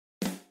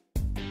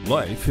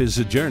Life is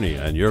a journey,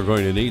 and you're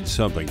going to need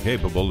something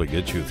capable to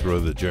get you through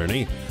the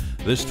journey.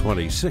 This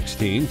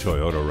 2016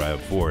 Toyota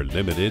RAV4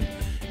 Limited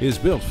is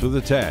built for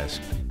the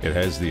task. It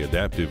has the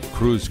adaptive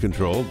cruise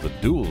control, the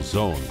dual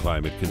zone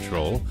climate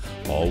control,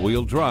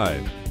 all-wheel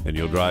drive, and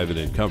you'll drive it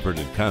in comfort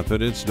and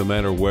confidence no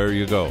matter where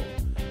you go.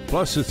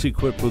 Plus, it's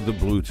equipped with the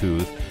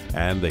Bluetooth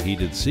and the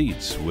heated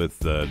seats with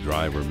the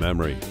driver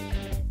memory.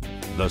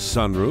 The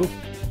sunroof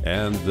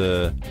and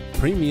the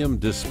premium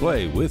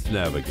display with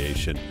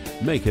navigation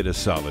make it a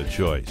solid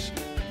choice.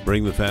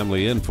 Bring the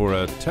family in for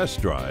a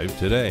test drive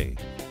today.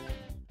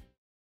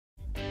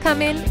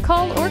 Come in,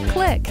 call, or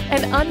click.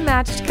 An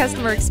unmatched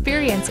customer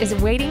experience is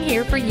waiting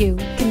here for you.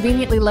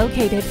 Conveniently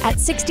located at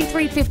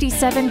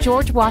 6357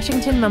 George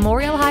Washington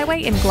Memorial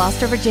Highway in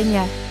Gloucester,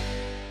 Virginia.